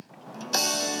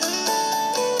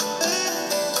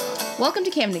Welcome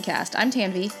to CamdenCast. I'm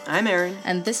Tanvi. I'm Erin.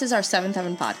 And this is our 7th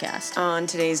Heaven podcast. On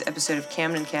today's episode of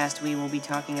CamdenCast, we will be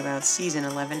talking about Season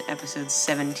 11, Episode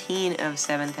 17 of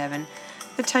 7th Heaven.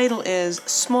 The title is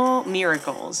Small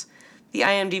Miracles. The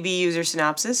IMDb user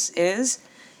synopsis is,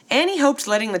 Annie hoped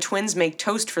letting the twins make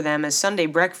toast for them as Sunday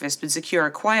breakfast would secure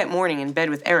a quiet morning in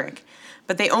bed with Eric.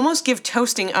 But they almost give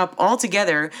toasting up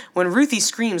altogether when Ruthie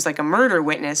screams like a murder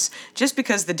witness just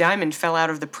because the diamond fell out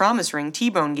of the promise ring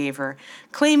T-Bone gave her,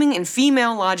 claiming in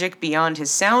female logic beyond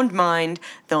his sound mind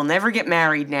they'll never get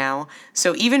married now,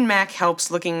 so even Mac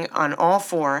helps looking on all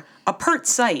four, a pert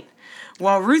sight,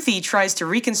 while Ruthie tries to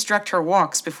reconstruct her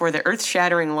walks before the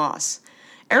earth-shattering loss.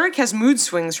 Eric has mood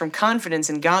swings from confidence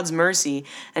in God's mercy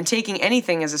and taking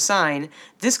anything as a sign,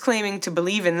 disclaiming to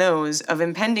believe in those of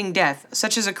impending death,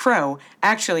 such as a crow,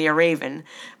 actually a raven,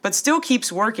 but still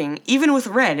keeps working, even with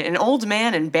Red, an old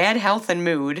man in bad health and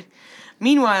mood.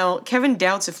 Meanwhile, Kevin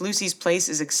doubts if Lucy's place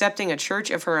is accepting a church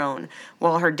of her own,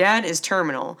 while her dad is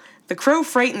terminal. The crow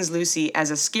frightens Lucy as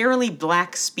a scarily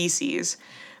black species.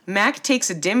 Mac takes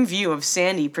a dim view of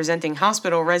Sandy presenting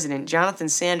hospital resident Jonathan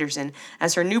Sanderson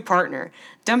as her new partner,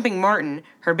 dumping Martin,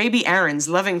 her baby Aaron's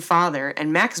loving father,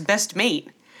 and Mac's best mate.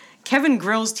 Kevin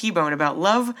grills T-Bone about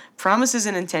love, promises,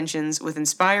 and intentions with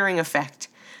inspiring effect.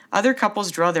 Other couples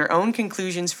draw their own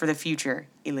conclusions for the future.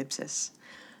 Ellipsis.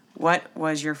 What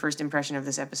was your first impression of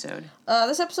this episode?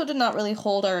 This episode did not really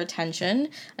hold our attention,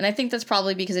 and I think that's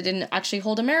probably because it didn't actually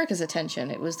hold America's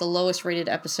attention. It was the lowest rated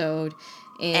episode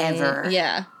ever.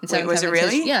 Yeah. Wait, was it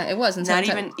really? Yeah, it was. Not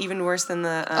even worse than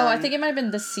the... I think it might have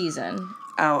been this season.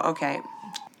 Oh, okay.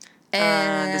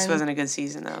 And this wasn't a good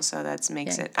season, though, so that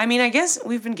makes it... I mean, I guess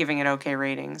we've been giving it okay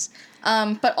ratings.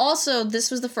 But also,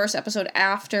 this was the first episode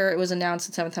after it was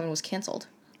announced that 7th Heaven was canceled.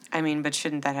 I mean, but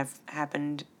shouldn't that have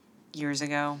happened years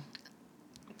ago?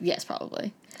 Yes,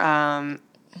 probably.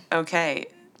 Okay.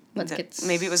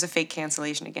 Maybe it was a fake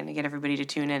cancellation again to get everybody to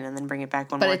tune in and then bring it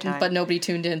back one more time. But nobody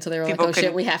tuned in, so they were like, oh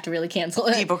shit, we have to really cancel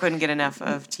it. People couldn't get enough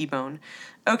of T-Bone.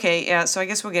 Okay, yeah, so I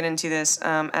guess we'll get into this.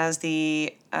 As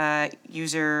the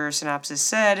user synopsis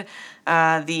said,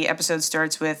 the episode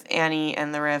starts with Annie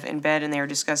and the Rev in bed, and they are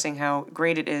discussing how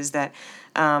great it is that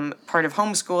part of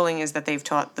homeschooling is that they've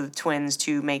taught the twins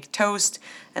to make toast,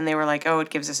 and they were like, oh, it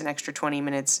gives us an extra 20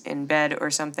 minutes in bed or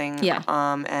something. Yeah.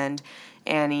 And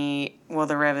Annie,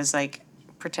 the Rev is like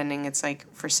pretending it's like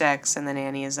for sex, and then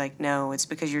Annie is like, no, it's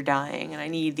because you're dying, and I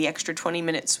need the extra 20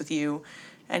 minutes with you,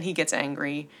 and he gets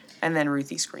angry, and then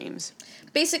Ruthie screams.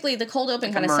 Basically, the cold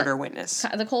open kind of murder witness.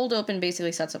 The cold open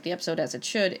basically sets up the episode as it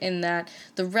should, in that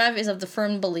the Rev is of the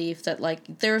firm belief that like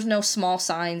there's no small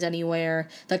signs anywhere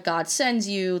that God sends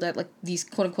you, that like these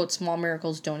quote unquote small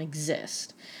miracles don't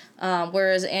exist.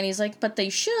 Whereas Annie's like, but they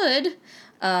should.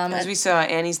 As we saw,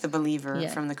 Annie's the believer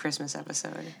from the Christmas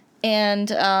episode. And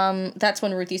that's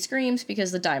when Ruthie screams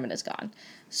because the diamond is gone.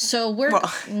 So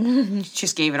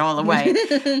just gave it all away.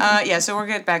 So we'll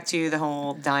get back to the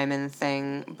whole diamond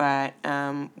thing, but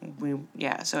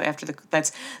so after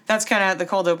that's kind of the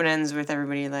cold open ends with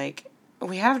everybody like,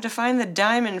 we have to find the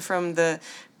diamond from the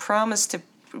promise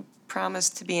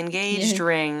to be engaged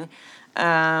ring.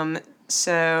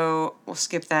 So we'll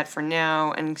skip that for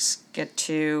now and get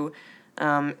to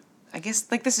I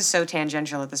guess like this is so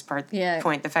tangential at this point.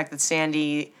 The fact that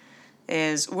Sandy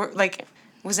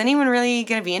was anyone really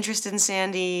going to be interested in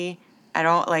Sandy at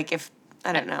all? Like, if,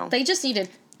 I don't know. They just needed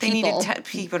people. They needed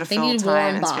people to fill time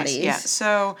warm and bodies. Space. Yeah,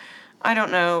 so, I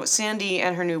don't know. Sandy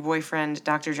and her new boyfriend,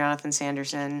 Dr. Jonathan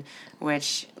Sanderson,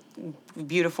 which,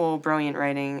 beautiful, brilliant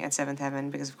writing at 7th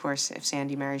Heaven, because, of course, if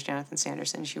Sandy marries Jonathan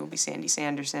Sanderson, she will be Sandy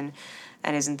Sanderson,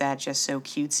 and isn't that just so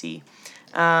cutesy?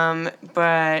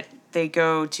 But they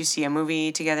go to see a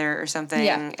movie together or something,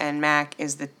 and Mac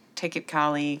is the ticket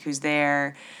colleague who's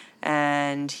there,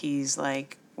 and he's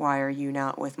like, why are you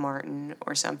not with Martin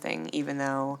or something, even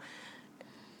though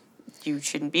you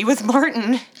shouldn't be with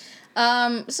Martin.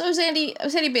 So Sandy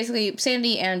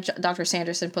and Dr.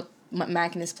 Sanderson put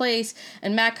Mac in his place,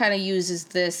 and Mac kind of uses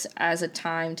this as a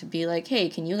time to be like, hey,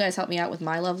 can you guys help me out with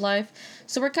my love life?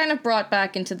 So we're kind of brought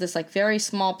back into this like very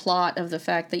small plot of the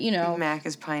fact that, Mac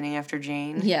is pining after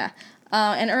Jane. Yeah.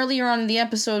 And earlier on in the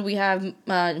episode, we have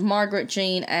Margaret,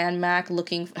 Jane, and Mac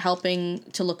helping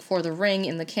to look for the ring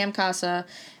in the camp casa,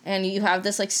 and you have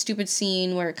this like stupid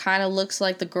scene where it kind of looks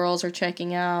like the girls are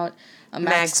checking out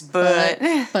Mac's butt,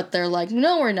 but they're like,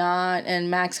 no, we're not,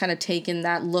 and Mac's kind of taken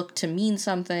that look to mean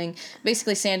something.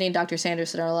 Basically, Sandy and Dr.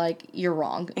 Sanderson are like, you're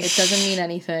wrong. It doesn't mean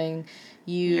anything.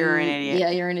 you're an idiot. Yeah,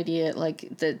 you're an idiot. Like,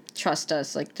 trust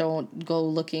us. Like, don't go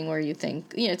looking where you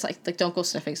think, it's like don't go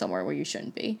sniffing somewhere where you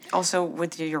shouldn't be. Also,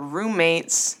 with your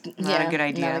roommates, not a good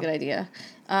idea. Not a good idea.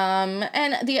 And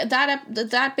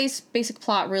that basic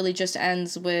plot really just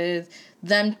ends with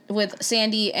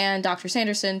Sandy and Dr.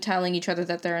 Sanderson telling each other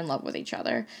that they're in love with each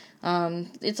other.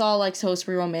 It's all like supposed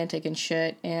to be romantic and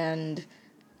shit, and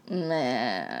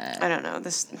meh. I don't know.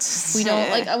 This we don't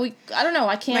like. I don't know.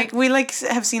 I can't. Like we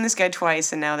have seen this guy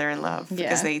twice, and now they're in love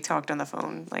because they talked on the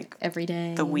phone like every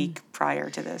day the week prior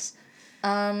to this.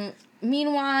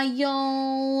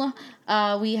 Meanwhile,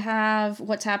 we have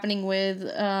what's happening with.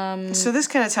 So this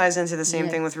kind of ties into the same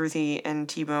thing with Ruthie and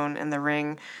T-Bone and the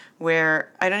ring,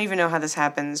 where I don't even know how this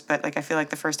happens, but like I feel like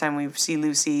the first time we see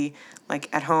Lucy like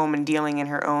at home and dealing in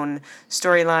her own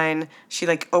storyline, she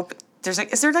like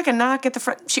is there like a knock at the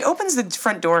front? She opens the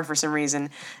front door for some reason,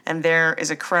 and there is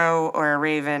a crow or a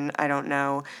raven, I don't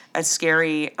know, a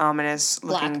scary, ominous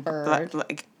looking bird,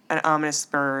 like an ominous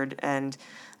bird, and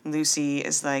Lucy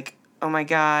is like, oh my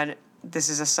God, this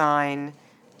is a sign.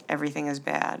 Everything is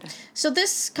bad. So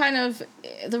this kind of,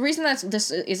 the reason that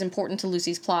this is important to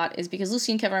Lucy's plot is because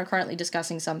Lucy and Kevin are currently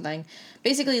discussing something.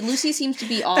 Basically, Lucy seems to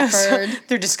be offered...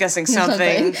 They're discussing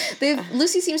something.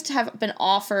 Lucy seems to have been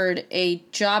offered a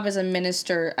job as a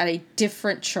minister at a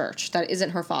different church that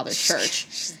isn't her father's church.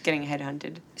 She's getting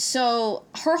headhunted. So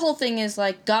her whole thing is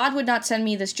like, God would not send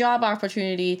me this job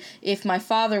opportunity if my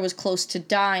father was close to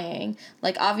dying.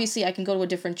 Like, obviously I can go to a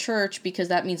different church because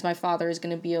that means my father is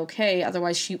going to be okay.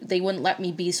 Otherwise they wouldn't let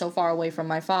me be so far away from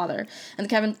my father. And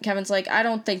Kevin's like, I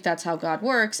don't think that's how God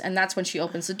works. And that's when she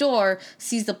opens the door,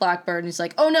 sees the blackbird, and is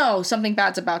like, oh no, something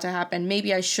bad's about to happen.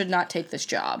 Maybe I should not take this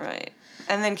job. Right.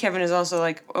 And then Kevin is also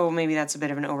like, oh, maybe that's a bit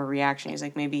of an overreaction. He's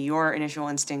like, maybe your initial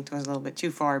instinct was a little bit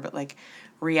too far, but like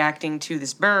reacting to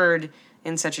this bird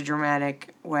in such a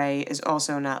dramatic way is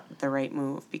also not the right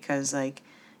move, because like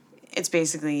it's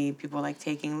basically people like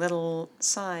taking little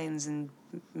signs and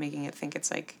making it think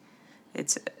it's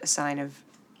a sign of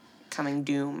coming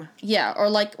doom. Yeah, or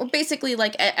basically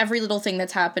like every little thing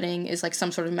that's happening is like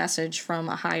some sort of message from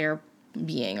a higher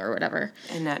being or whatever.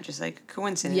 And not just like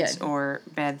coincidence or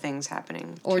bad things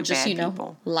happening or to just, bad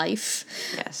people. Life.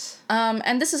 Yes.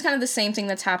 And this is kind of the same thing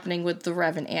that's happening with the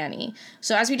Rev and Annie.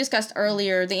 So as we discussed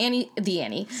earlier, the Annie.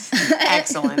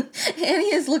 Excellent.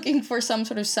 Annie is looking for some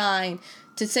sort of sign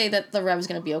to say that the Rev is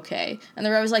going to be okay. And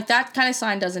the Rev is like, that kind of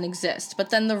sign doesn't exist. But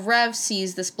then the Rev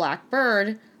sees this black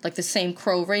bird, like the same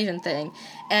crow raven thing,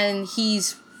 and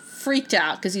he's freaked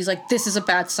out because he's like, this is a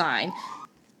bad sign.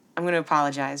 I'm going to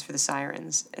apologize for the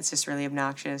sirens. It's just really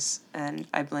obnoxious, and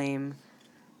I blame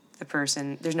the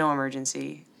person. There's no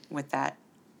emergency with that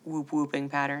whooping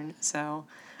pattern. So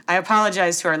I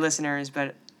apologize to our listeners,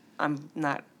 but I'm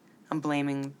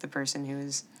blaming the person who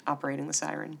is operating the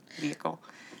siren vehicle.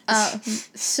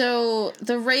 So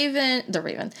the Rev,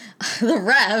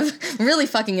 really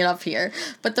fucking it up here,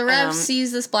 but the Rev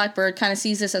sees this blackbird, kind of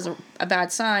sees this as a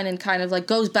bad sign, and kind of like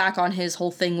goes back on his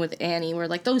whole thing with Annie, where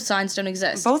like those signs don't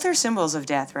exist. Both are symbols of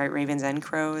death, right? Ravens and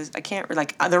crows. I can't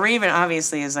like the raven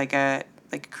obviously is like a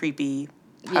creepy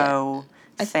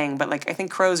thing, but like I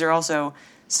think crows are also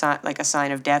like a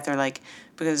sign of death, or like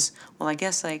because I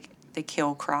guess like they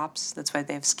kill crops. That's why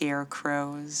they have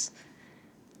scarecrows.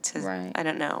 Right. I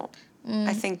don't know.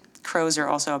 I think crows are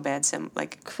also a bad symbol.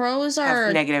 Like crows are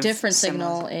a different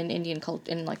symbols. signal in Indian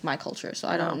culture, in like my culture. So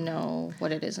I don't know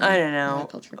what it is. I don't know. My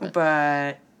culture,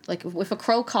 but like if a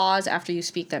crow caws after you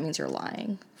speak, that means you're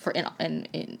lying. For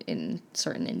in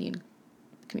certain Indian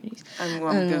communities. I'm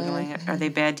googling it. Are they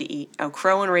bad to eat? Oh,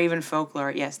 crow and raven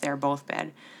folklore. Yes, they're both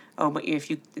bad. Oh, but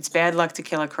it's bad luck to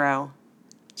kill a crow.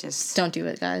 Just don't do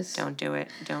it, guys. Don't do it.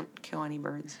 Don't kill any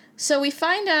birds. So we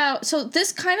find out... So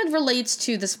this kind of relates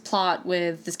to this plot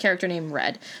with this character named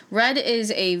Red. Red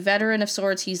is a veteran of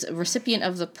sorts. He's a recipient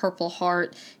of the Purple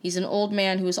Heart. He's an old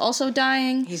man who is also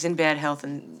dying. He's in bad health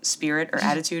and spirit or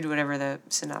attitude, whatever the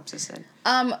synopsis said.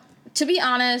 To be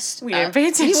honest... We didn't pay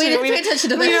attention. We didn't pay attention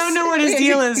to this. We don't know what his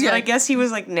deal is, but I guess he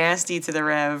was, like, nasty to the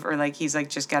Rev, or, like, he's, like,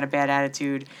 just got a bad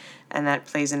attitude, and that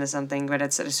plays into something. But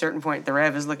at a certain point, the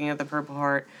Rev is looking at the Purple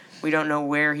Heart. We don't know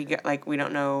where he got... Like, we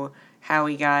don't know how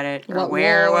he got it, or what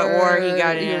war he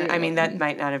got it in. I mean, that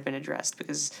might not have been addressed,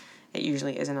 because it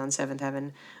usually isn't on Seventh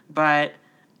Heaven. But,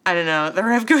 I don't know. The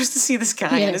Rev goes to see this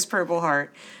guy in his Purple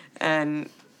Heart, and...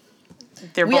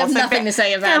 We have nothing to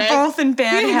say about it. They're both in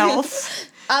bad health.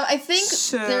 I think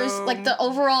there's, like, the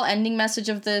overall ending message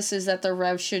of this is that the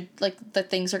Rev should, like, that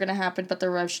things are going to happen, but the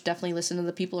Rev should definitely listen to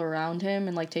the people around him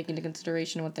and, like, take into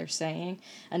consideration what they're saying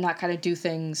and not kind of do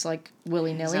things, like,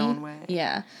 willy-nilly. His own way.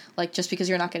 Yeah. Like, just because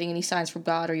you're not getting any signs from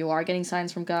God or you are getting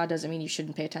signs from God doesn't mean you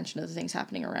shouldn't pay attention to the things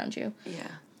happening around you. Yeah.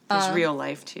 There's real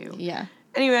life, too. Yeah.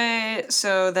 Anyway,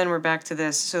 so then we're back to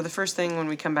this. So the first thing when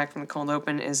we come back from the cold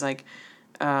open is, like,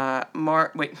 Mac,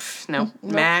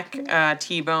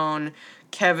 T-Bone,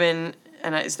 Kevin,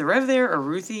 and is the Rev there or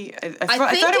Ruthie? I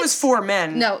thought it was 4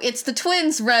 men. No, it's the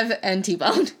twins, Rev and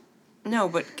T-Bone. No,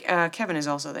 but Kevin is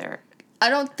also there. I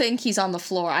don't think he's on the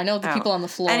floor. I know the people on the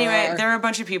floor. Anyway, there are a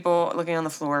bunch of people looking on the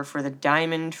floor for the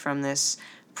diamond from this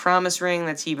promise ring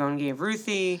that T-Bone gave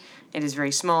Ruthie. It is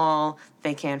very small.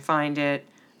 They can't find it.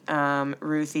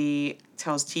 Ruthie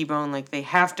tells T-Bone, like, they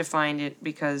have to find it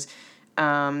because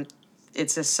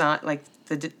it's a sign, like,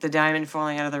 the diamond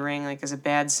falling out of the ring, like, is a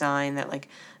bad sign that, like,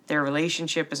 their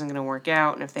relationship isn't going to work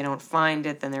out, and if they don't find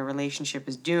it, then their relationship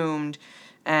is doomed.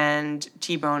 And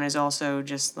T-Bone is also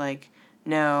just like,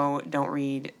 no, don't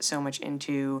read so much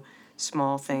into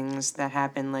small things that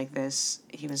happen like this.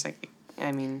 He was like,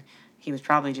 I mean, he was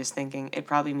probably just thinking, it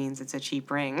probably means it's a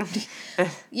cheap ring.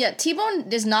 Yeah, T-Bone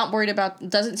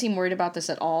doesn't seem worried about this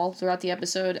at all throughout the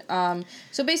episode.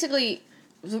 So basically,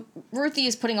 Ruthie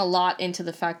is putting a lot into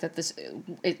the fact that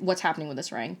what's happening with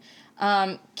this ring.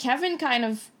 Kevin kind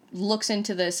of looks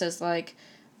into this as like,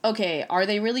 okay, are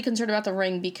they really concerned about the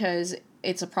ring because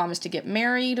it's a promise to get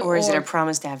married? Or is it a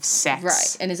promise to have sex?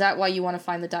 Right, and is that why you want to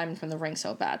find the diamond from the ring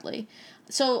so badly?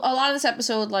 So a lot of this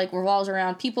episode, like, revolves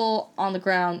around people on the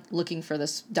ground looking for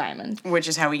this diamond. Which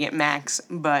is how we get Mac's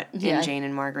butt in Jane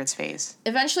and Margaret's face.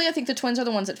 Eventually, I think the twins are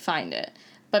the ones that find it.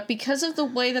 But because of the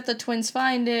way that the twins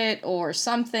find it, or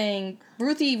something,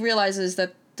 Ruthie realizes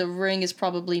that the ring is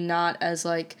probably not as,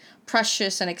 like,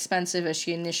 precious and expensive as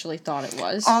she initially thought it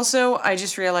was. Also, I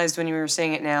just realized when you were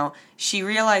saying it now, she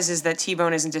realizes that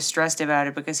T-Bone isn't distressed about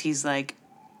it because he's, like,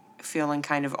 feeling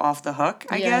kind of off the hook,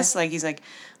 I guess. Like, he's like,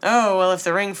 oh, well, if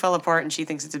the ring fell apart and she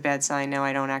thinks it's a bad sign, no,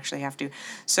 I don't actually have to.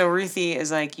 So Ruthie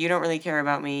is like, you don't really care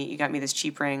about me, you got me this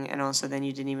cheap ring, and also then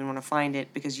you didn't even want to find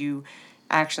it because you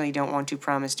actually don't want to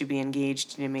promise to be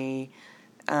engaged to me.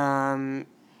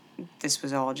 This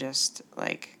was all just,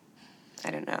 like,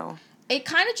 I don't know. It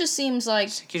kind of just seems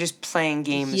like... You're just playing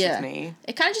games with me.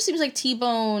 It kind of just seems like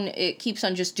T-Bone, it keeps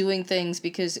on just doing things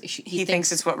because he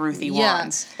thinks it's what Ruthie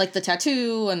wants. Like the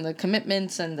tattoo and the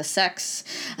commitments and the sex.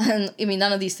 And, I mean,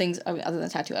 none of these things, other than the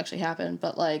tattoo, actually happened.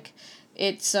 But, like,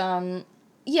 it's,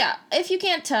 if you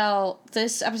can't tell,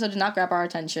 this episode did not grab our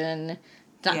attention,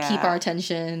 keep our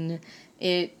attention.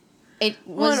 It was...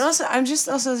 Well, and also, I'm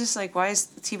just like, why is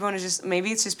T-Bone just...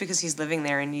 Maybe it's just because he's living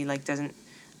there and he, like, doesn't...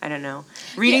 I don't know.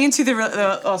 Reading into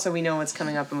the also we know what's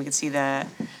coming up and we can see the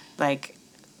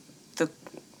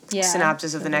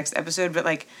synopsis of the next episode, but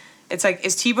like it's like,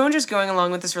 is T-Bone just going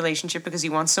along with this relationship because he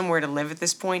wants somewhere to live at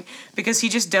this point? Because he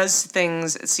just does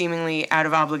things seemingly out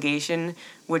of obligation,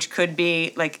 which could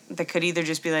be like, that could either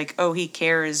just be like, oh, he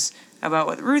cares about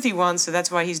what Ruthie wants, so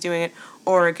that's why he's doing it,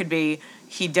 or it could be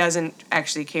he doesn't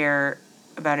actually care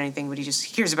about anything, but he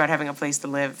just cares about having a place to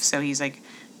live, so he's like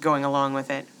going along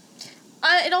with it.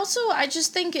 I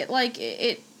just think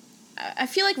I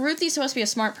feel like Ruthie's supposed to be a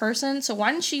smart person, so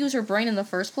why didn't she use her brain in the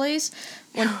first place?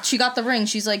 When she got the ring,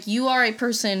 she's like, you are a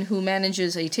person who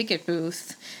manages a ticket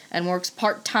booth and works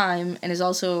part-time and is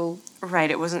also... Right,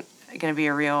 it wasn't going to be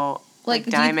a real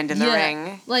diamond in the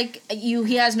ring. Like,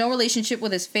 he has no relationship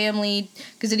with his family,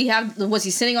 because was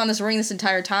he sitting on this ring this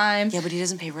entire time? Yeah, but he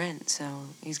doesn't pay rent, so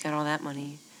he's got all that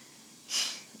money.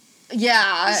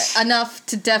 Yeah, enough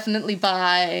to definitely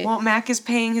buy. Well, Mac is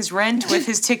paying his rent with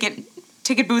his ticket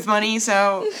booth money,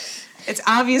 so it's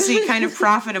obviously kind of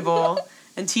profitable.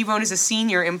 And T-Bone is a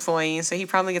senior employee, so he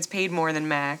probably gets paid more than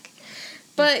Mac.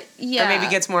 But yeah, or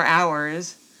maybe gets more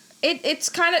hours. It's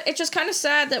just kind of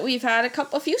sad that we've had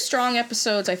a few strong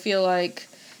episodes. I feel like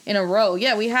in a row.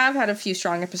 Yeah, we have had a few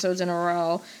strong episodes in a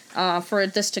row. For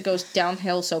this to go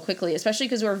downhill so quickly, especially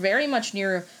because we're very much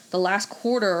near the last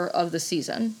quarter of the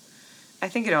season. I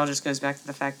think it all just goes back to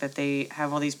the fact that they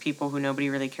have all these people who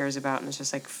nobody really cares about, and it's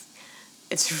just like,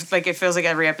 it feels like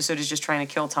every episode is just trying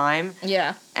to kill time.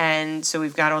 Yeah. And so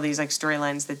we've got all these, like,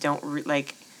 storylines that don't,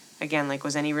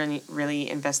 was any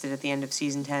really invested at the end of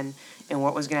season 10 in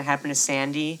what was going to happen to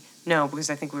Sandy? No,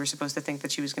 because I think we were supposed to think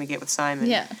that she was going to get with Simon.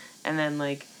 Yeah. And then,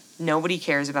 like, nobody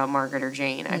cares about Margaret or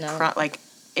Jane. No.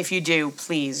 If you do,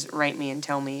 please write me and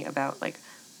tell me about, like,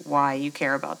 why you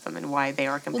care about them and why they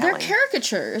are compelling. Well, they're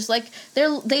caricatures. Like, they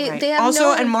have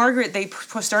also, and Margaret, they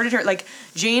started her, like,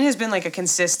 Jane has been, like, a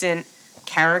consistent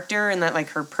character and that, like,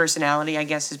 her personality, I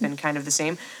guess, has been kind of the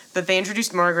same. But they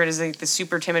introduced Margaret as, like, the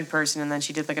super timid person, and then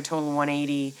she did, like, a total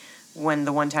 180 when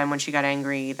the one time when she got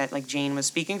angry that, like, Jane was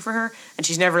speaking for her, and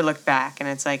she's never looked back. And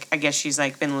it's, like, I guess she's,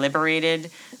 like, been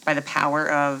liberated by the power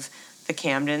of the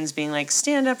Camdens being, like,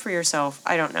 stand up for yourself.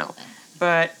 I don't know.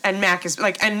 But, and Mac is,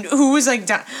 like, and who was, like,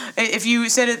 if you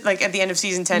said it, like, at the end of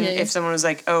season 10, if someone was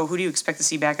like, oh, who do you expect to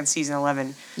see back in season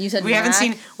 11? You said we Mac?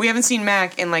 haven't seen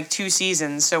Mac in, like, 2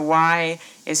 seasons, so why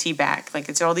is he back? Like,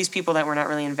 it's all these people that we're not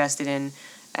really invested in,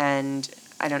 and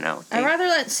I don't know. I'd rather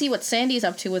let's see what Sandy's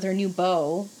up to with her new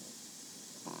beau.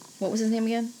 What was his name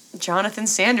again? Jonathan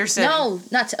Sanderson. No,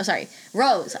 sorry,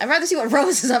 Rose. I'd rather see what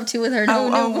Rose is up to with her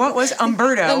new. What was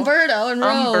Umberto? Umberto and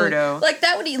Rose. Umberto. Like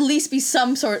that would at least be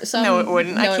some sort. No, it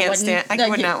wouldn't. I can't stand. I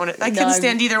would not want to. I couldn't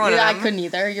stand either one of them. I couldn't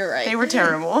either. You're right. They were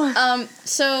terrible.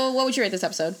 So what would you rate this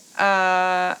episode?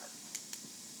 I'm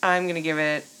gonna give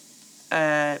it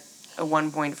a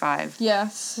 1.5.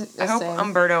 Yes. I hope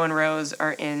Umberto and Rose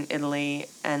are in Italy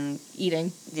and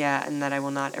eating. Yeah, and that I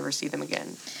will not ever see them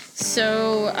again.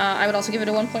 So I would also give it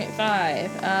a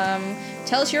 1.5.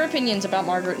 Tell us your opinions about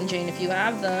Margaret and Jane if you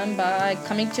have them by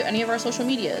coming to any of our social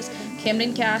medias.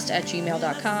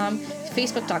 CamdenCast@gmail.com,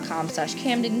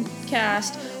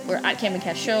 Facebook.com/CamdenCast. We're at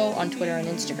CamdenCast Show on Twitter and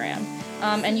Instagram.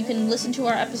 And you can listen to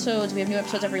our episodes. We have new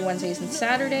episodes every Wednesdays and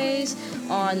Saturdays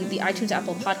on the iTunes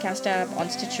Apple Podcast app,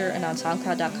 on Stitcher, and on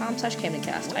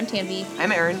SoundCloud.com/CamdenCast. I'm Tanvi.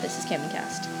 I'm Aaron. This is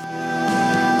CamdenCast.